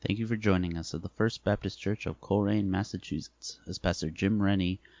Thank you for joining us at the First Baptist Church of Coleraine, Massachusetts, as Pastor Jim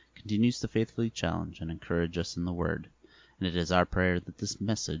Rennie continues to faithfully challenge and encourage us in the Word. And it is our prayer that this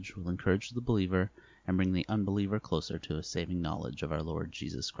message will encourage the believer and bring the unbeliever closer to a saving knowledge of our Lord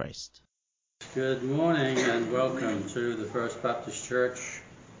Jesus Christ. Good morning and welcome to the First Baptist Church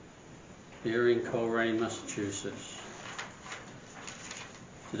here in Coleraine, Massachusetts.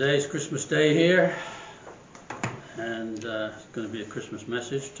 Today is Christmas Day here, and it's going to be a Christmas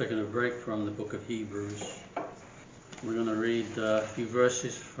message, taking a break from the book of Hebrews. We're going to read a few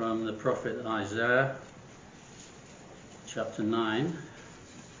verses from the prophet Isaiah, chapter 9,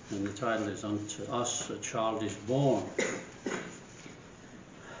 and the title is "Unto Us a Child is Born."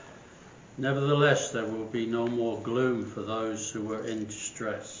 Nevertheless, there will be no more gloom for those who were in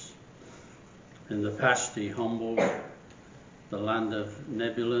distress. In the past he humbled the land of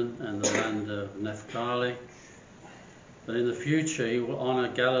Nebulun and the land of Naphtali, but in the future he will honor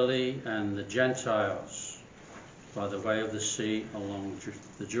Galilee and the Gentiles by the way of the sea along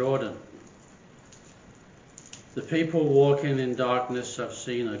the Jordan. The people walking in darkness have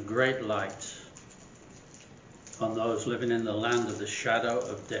seen a great light. On those living in the land of the shadow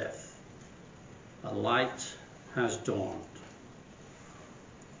of death, a light has dawned.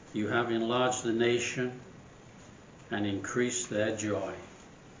 You have enlarged the nation and increased their joy.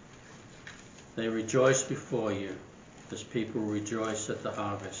 They rejoice before you as people rejoice at the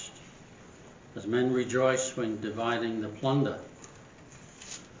harvest, as men rejoice when dividing the plunder.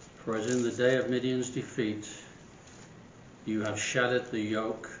 For as in the day of Midian's defeat, you have shattered the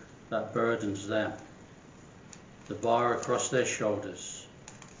yoke that burdens them, the bar across their shoulders,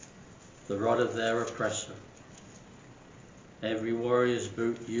 the rod of their oppressor. Every warrior's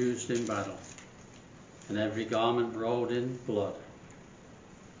boot used in battle, and every garment rolled in blood,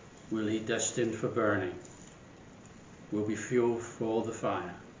 will he destined for burning, will be fuel for the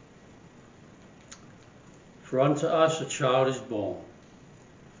fire. For unto us a child is born,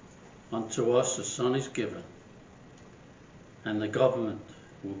 unto us a son is given, and the government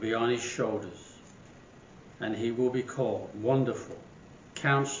will be on his shoulders, and he will be called Wonderful,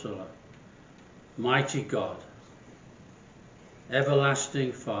 Counselor, Mighty God,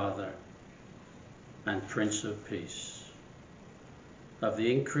 Everlasting Father, and Prince of Peace. Of the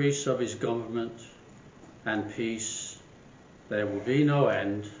increase of his government and peace there will be no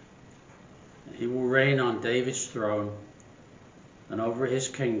end. He will reign on David's throne and over his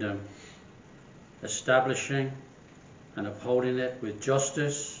kingdom, establishing and upholding it with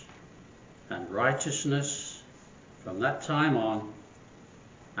justice and righteousness from that time on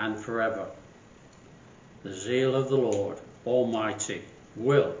and forever. The zeal of the Lord Almighty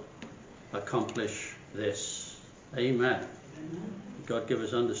will accomplish this. Amen. God give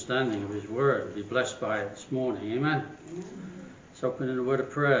us understanding of his word. Be blessed by it this morning. Amen. Let's open in a word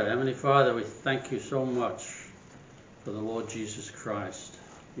of prayer. Heavenly Father, we thank you so much for the Lord Jesus Christ,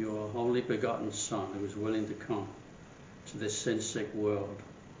 your only begotten Son, who was willing to come to this sin-sick world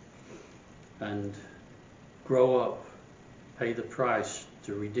and grow up, pay the price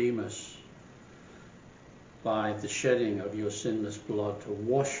to redeem us by the shedding of your sinless blood, to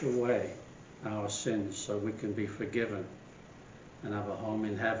wash away our sins so we can be forgiven and have a home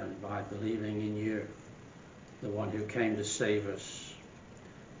in heaven by believing in you, the one who came to save us.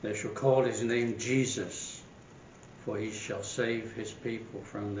 They shall call his name Jesus, for he shall save his people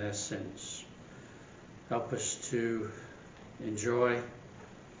from their sins. Help us to enjoy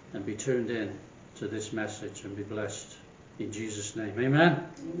and be tuned in to this message and be blessed in Jesus' name. Amen.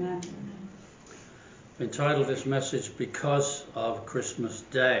 Amen. I've entitled this message Because of Christmas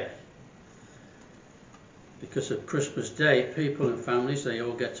Day. Because of Christmas Day, people and families, they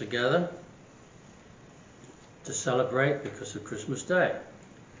all get together to celebrate because of Christmas Day.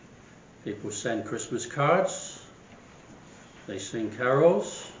 People send Christmas cards, they sing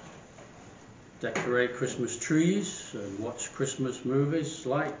carols, decorate Christmas trees, and watch Christmas movies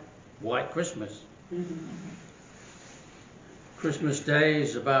like White Christmas. Christmas Day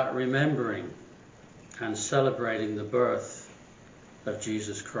is about remembering and celebrating the birth of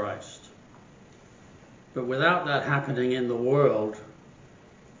Jesus Christ. But without that happening in the world,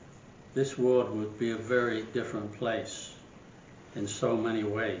 this world would be a very different place in so many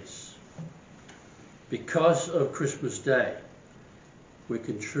ways. Because of Christmas Day, we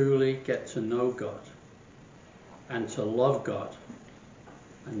can truly get to know God and to love God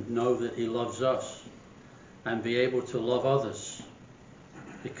and know that he loves us and be able to love others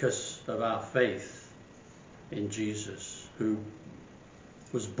because of our faith in Jesus, who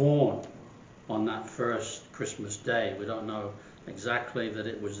was born on that first Christmas Day. We don't know exactly that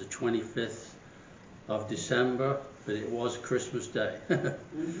it was the 25th of December but it was Christmas Day.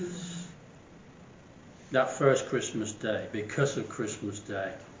 That first Christmas Day, because of Christmas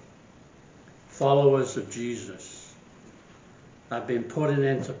Day, followers of Jesus have been putting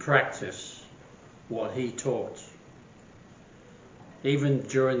into practice what he taught, even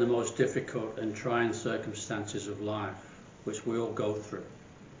during the most difficult and trying circumstances of life, which we all go through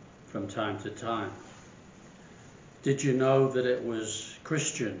from time to time. Did you know that it was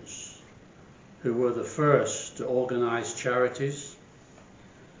Christians who were the first to organize charities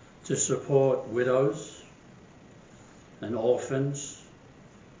to support widows and orphans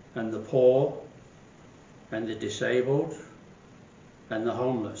and the poor and the disabled and the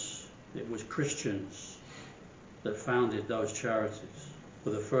homeless? It was Christians that founded those charities,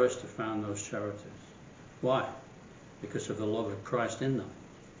 were the first to found those charities. Why? Because of the love of Christ in them.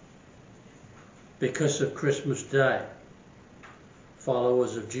 Because of Christmas Day,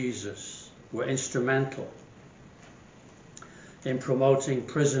 followers of Jesus were instrumental in promoting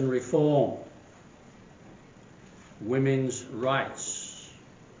prison reform, women's rights,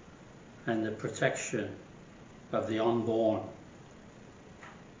 and the protection of the unborn.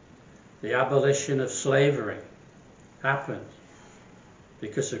 The abolition of slavery happened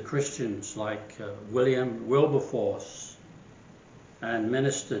because of Christians like William Wilberforce and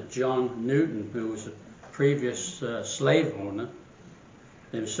Minister John Newton, who was a previous slave owner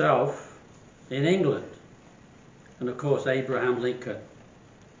himself in England, and of course Abraham Lincoln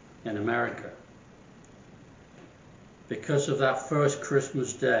in America. Because of that first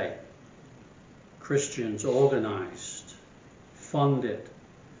Christmas Day, Christians organized, funded,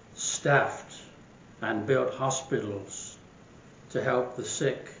 staffed, and built hospitals to help the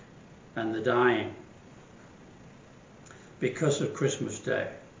sick and the dying. Because of Christmas Day,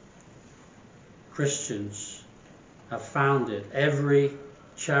 Christians have founded every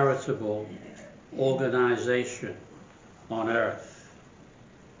charitable organization on earth: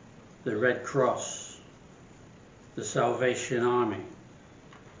 the Red Cross, the Salvation Army,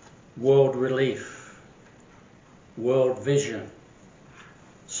 World Relief, World Vision,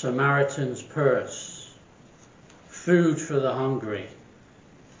 Samaritan's Purse, Food for the Hungry,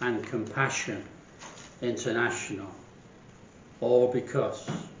 and Compassion International. All because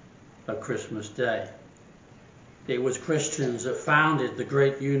of Christmas Day. It was Christians that founded the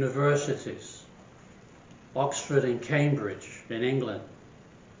great universities, Oxford and Cambridge in England,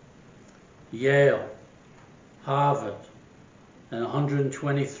 Yale, Harvard, and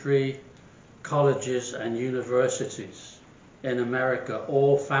 123 colleges and universities in America,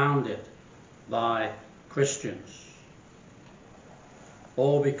 all founded by Christians.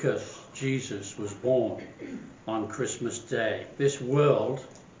 All because Jesus was born on Christmas Day. This world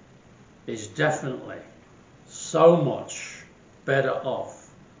is definitely so much better off,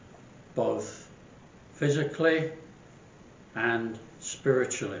 both physically and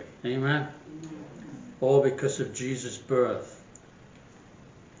spiritually. Amen? All because of Jesus' birth.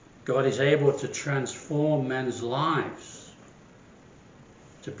 God is able to transform men's lives,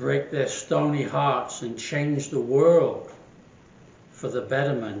 to break their stony hearts and change the world for the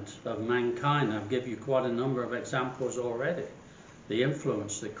betterment of mankind. I've given you quite a number of examples already. The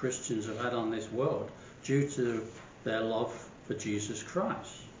influence that Christians have had on this world due to their love for Jesus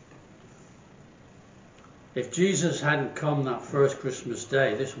Christ. If Jesus hadn't come that first Christmas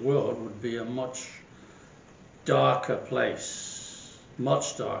Day, this world would be a much darker place,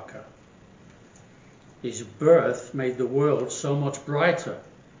 much darker. His birth made the world so much brighter.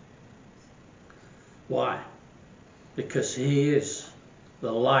 Why? Because he is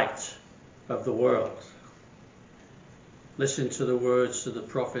the light of the world. Listen to the words of the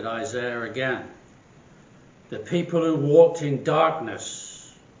prophet Isaiah again. The people who walked in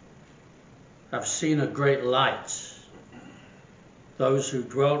darkness have seen a great light. Those who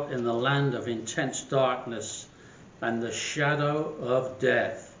dwelt in the land of intense darkness and the shadow of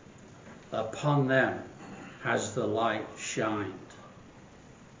death, upon them has the light shined.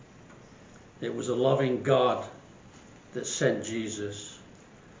 It was a loving God that sent Jesus,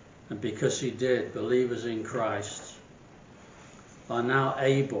 and because he did, believers in Christ are now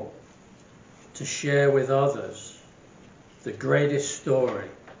able to share with others the greatest story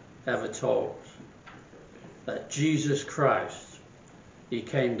ever told, that Jesus Christ, he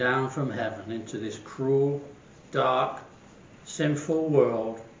came down from heaven into this cruel, dark, sinful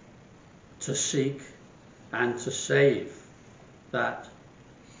world to seek and to save that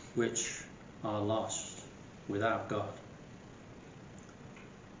which are lost without God.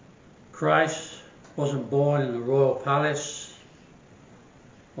 Christ wasn't born in the royal palace,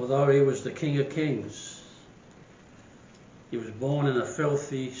 although he was the King of Kings. He was born in a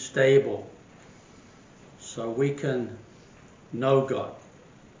filthy stable, so we can know God,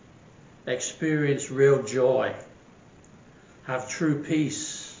 experience real joy, have true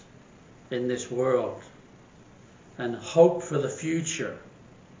peace in this world, and hope for the future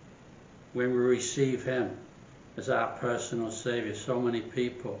when we receive Him as our personal Saviour. So many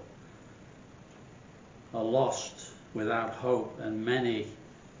people are lost without hope, and many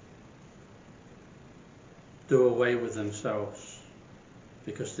do away with themselves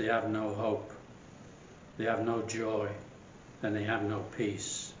because they have no hope, they have no joy, and they have no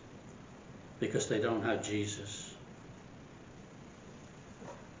peace because they don't have Jesus.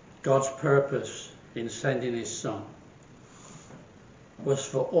 God's purpose in sending His Son was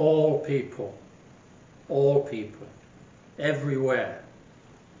for all people, everywhere,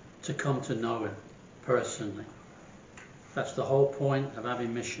 to come to know Him personally. That's the whole point of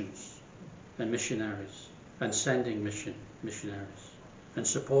having missions and missionaries and sending missionaries and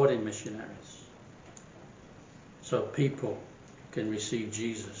supporting missionaries, so people can receive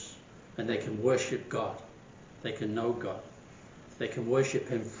Jesus and they can worship God, they can know God, they can worship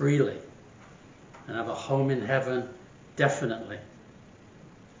Him freely and have a home in heaven definitely.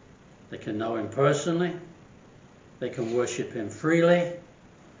 They can know Him personally, they can worship Him freely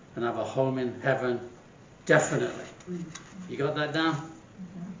and have a home in heaven definitely. You got that down?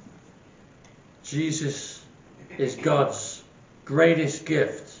 Jesus is God's greatest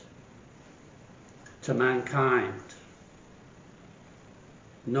gift to mankind.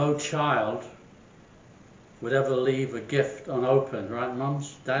 No child would ever leave a gift unopened, right,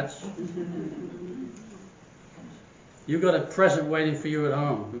 mums, dads? You've got a present waiting for you at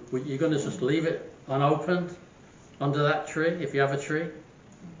home. You're going to just leave it unopened under that tree if you have a tree?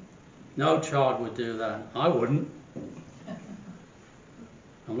 No child would do that. I wouldn't.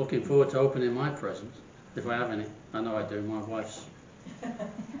 I'm looking forward to opening my presents, if I have any. I know I do. My wife's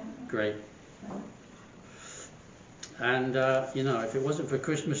great. And, if it wasn't for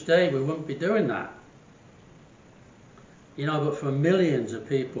Christmas Day, we wouldn't be doing that. But for millions of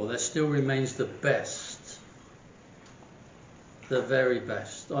people, there still remains the best, the very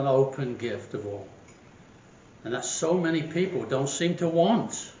best, an open gift of all. And that so many people don't seem to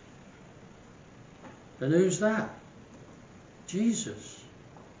want. And who's that? Jesus.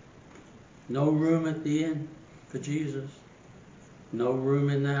 No room at the inn for Jesus. No room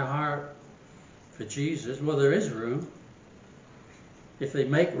in their heart for Jesus. Well, there is room if they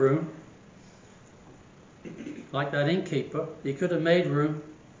make room. Like that innkeeper, he could have made room,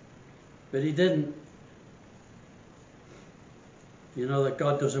 but he didn't. You know that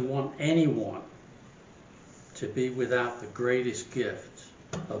God doesn't want anyone to be without the greatest gift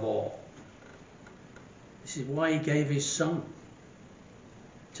of all. This is why He gave His Son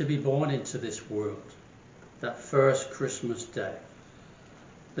to be born into this world, that first Christmas day.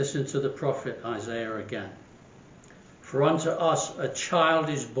 Listen to the prophet Isaiah again. For unto us a child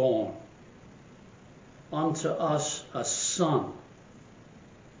is born, unto us a son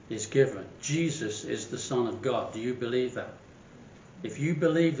is given. Jesus is the Son of God. Do you believe that? If you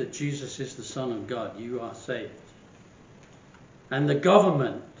believe that Jesus is the Son of God, you are saved. And the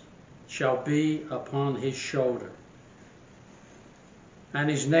government shall be upon His shoulder. And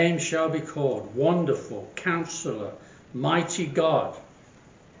His name shall be called Wonderful, Counselor, Mighty God,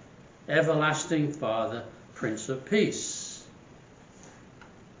 Everlasting Father, Prince of Peace.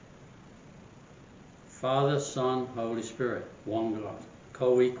 Father, Son, Holy Spirit, one God,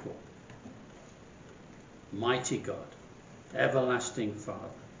 co-equal. Mighty God, Everlasting Father,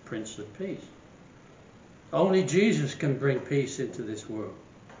 Prince of Peace. Only Jesus can bring peace into this world.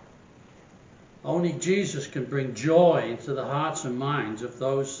 Only Jesus can bring joy into the hearts and minds of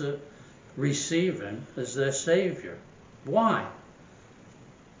those that receive Him as their Saviour. Why?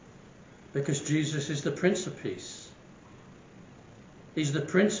 Because Jesus is the Prince of Peace. He's the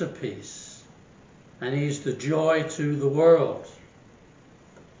Prince of Peace. And He's the joy to the world.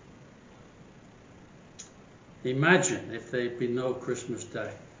 Imagine if there'd been no Christmas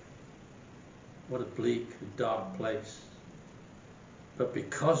Day. What a bleak and dark place. But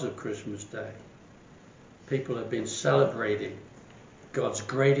because of Christmas Day, people have been celebrating God's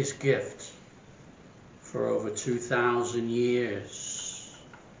greatest gift for over 2,000 years.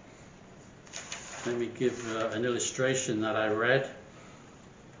 Let me give an illustration that I read.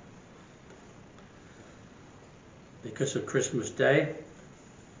 Because of Christmas Day,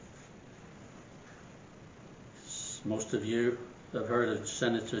 most of you have heard of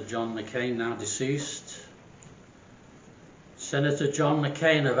Senator John McCain, now deceased. Senator John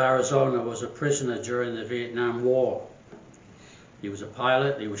McCain of Arizona was a prisoner during the Vietnam War. He was a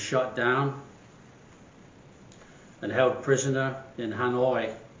pilot. He was shot down and held prisoner in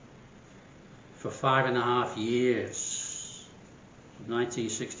Hanoi for 5.5 years,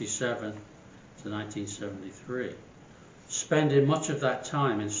 1967 to 1973, spending much of that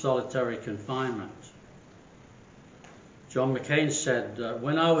time in solitary confinement. John McCain said,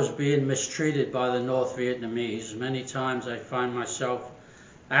 when I was being mistreated by the North Vietnamese, many times I find myself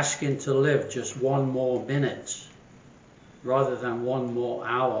asking to live just one more minute rather than one more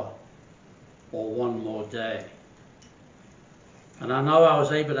hour or one more day. And I know I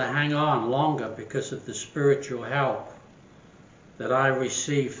was able to hang on longer because of the spiritual help that I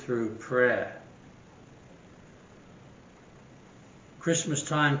received through prayer. Christmas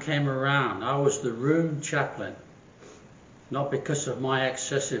time came around. I was the room chaplain, not because of my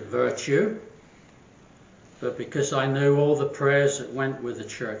excessive virtue, but because I knew all the prayers that went with the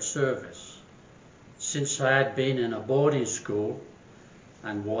church service, since I had been in a boarding school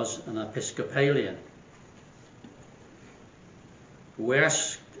and was an Episcopalian. We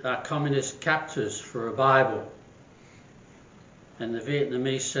asked our communist captors for a Bible, and the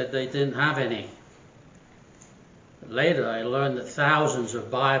Vietnamese said they didn't have any. But later I learned that thousands of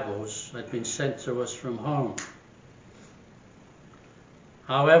Bibles had been sent to us from home.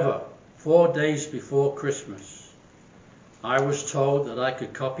 However, 4 days before Christmas, I was told that I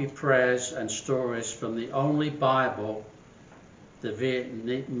could copy prayers and stories from the only Bible the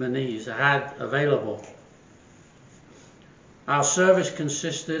Vietnamese had available. Our service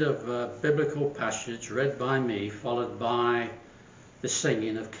consisted of a biblical passage read by me, followed by the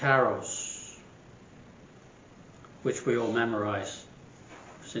singing of carols, which we all memorized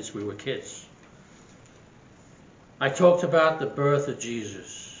since we were kids. I talked about the birth of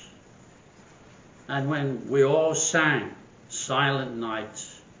Jesus, and when we all sang Silent Night,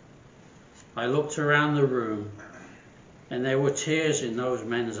 I looked around the room and there were tears in those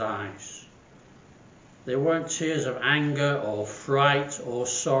men's eyes. They weren't tears of anger or fright or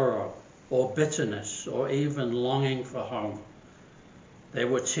sorrow or bitterness or even longing for home. They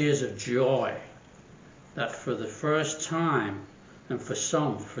were tears of joy that for the first time, and for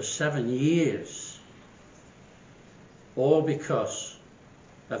some for 7 years, all because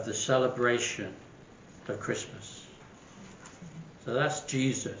of the celebration of Christmas. So that's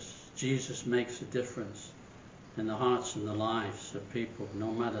Jesus. Jesus makes a difference in the hearts and the lives of people,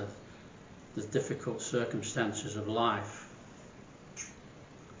 no matter the difficult circumstances of life.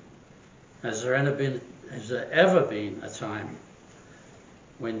 Has there ever been a time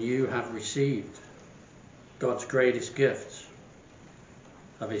when you have received God's greatest gift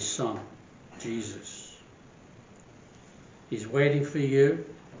of His Son, Jesus? He's waiting for you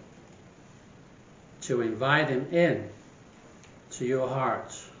to invite Him in to your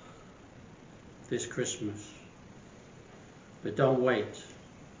heart this Christmas. But don't wait,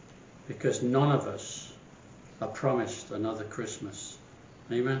 because none of us are promised another Christmas.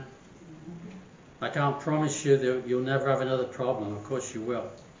 Amen? I can't promise you that you'll never have another problem. Of course you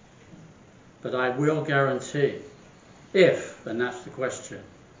will. But I will guarantee, if, and that's the question,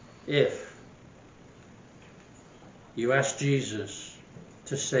 if you ask Jesus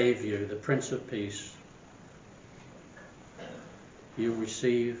to save you, the Prince of Peace, you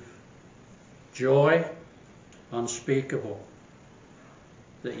receive joy unspeakable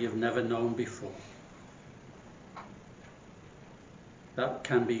that you've never known before. That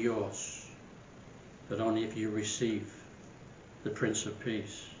can be yours, but only if you receive the Prince of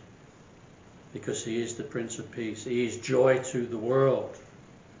Peace, because He is the Prince of Peace. He is joy to the world.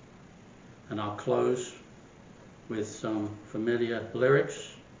 And I'll close with some familiar lyrics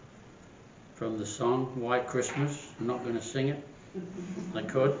from the song White Christmas. I'm not going to sing it. I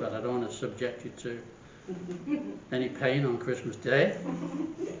could, but I don't want to subject you to any pain on Christmas Day.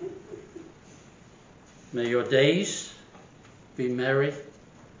 May your days be merry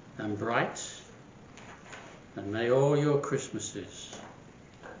and bright, and may all your Christmases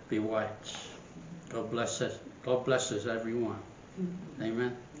be white. God bless us. God bless us, everyone.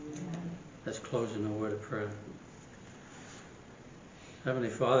 Amen. Let's close in a word of prayer. Heavenly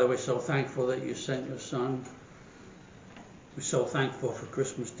Father, we're so thankful that you sent your Son. We're so thankful for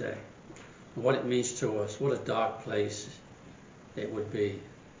Christmas Day and what it means to us. What a dark place it would be.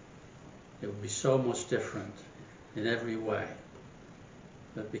 It would be so much different in every way.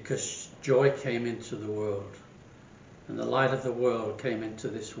 But because joy came into the world, and the light of the world came into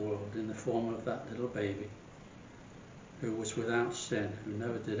this world in the form of that little baby who was without sin, who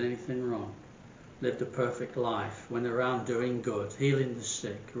never did anything wrong, lived a perfect life, went around doing good, healing the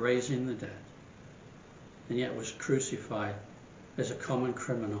sick, raising the dead, and yet was crucified as a common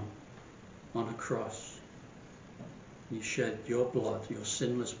criminal on a cross. You shed your blood, your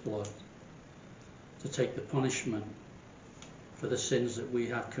sinless blood, to take the punishment for the sins that we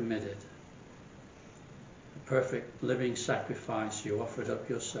have committed. perfect living sacrifice. You offered up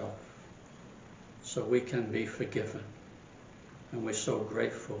yourself so we can be forgiven. And we're so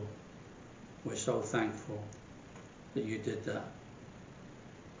grateful. We're so thankful that you did that.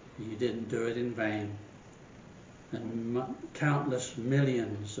 You didn't do it in vain. And countless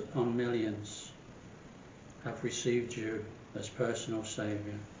millions upon millions have received you as personal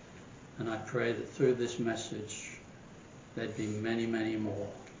Saviour. And I pray that through this message there'd be many, many more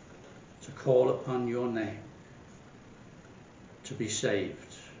to call upon your name to be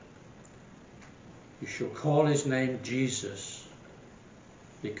saved. You shall call his name Jesus,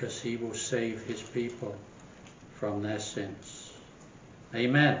 because he will save his people from their sins.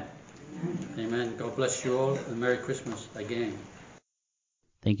 Amen. Amen. God bless you all, and Merry Christmas again.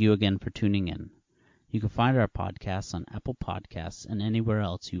 Thank you again for tuning in. You can find our podcasts on Apple Podcasts and anywhere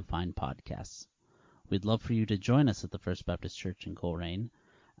else you find podcasts. We'd love for you to join us at the First Baptist Church in Coleraine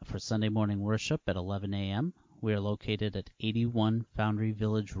for Sunday morning worship at 11 a.m. We are located at 81 Foundry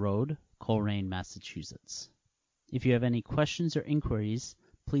Village Road, Coleraine, Massachusetts. If you have any questions or inquiries,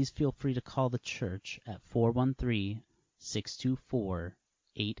 please feel free to call the church at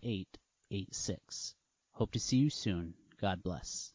 413-624-8886. Hope to see you soon. God bless.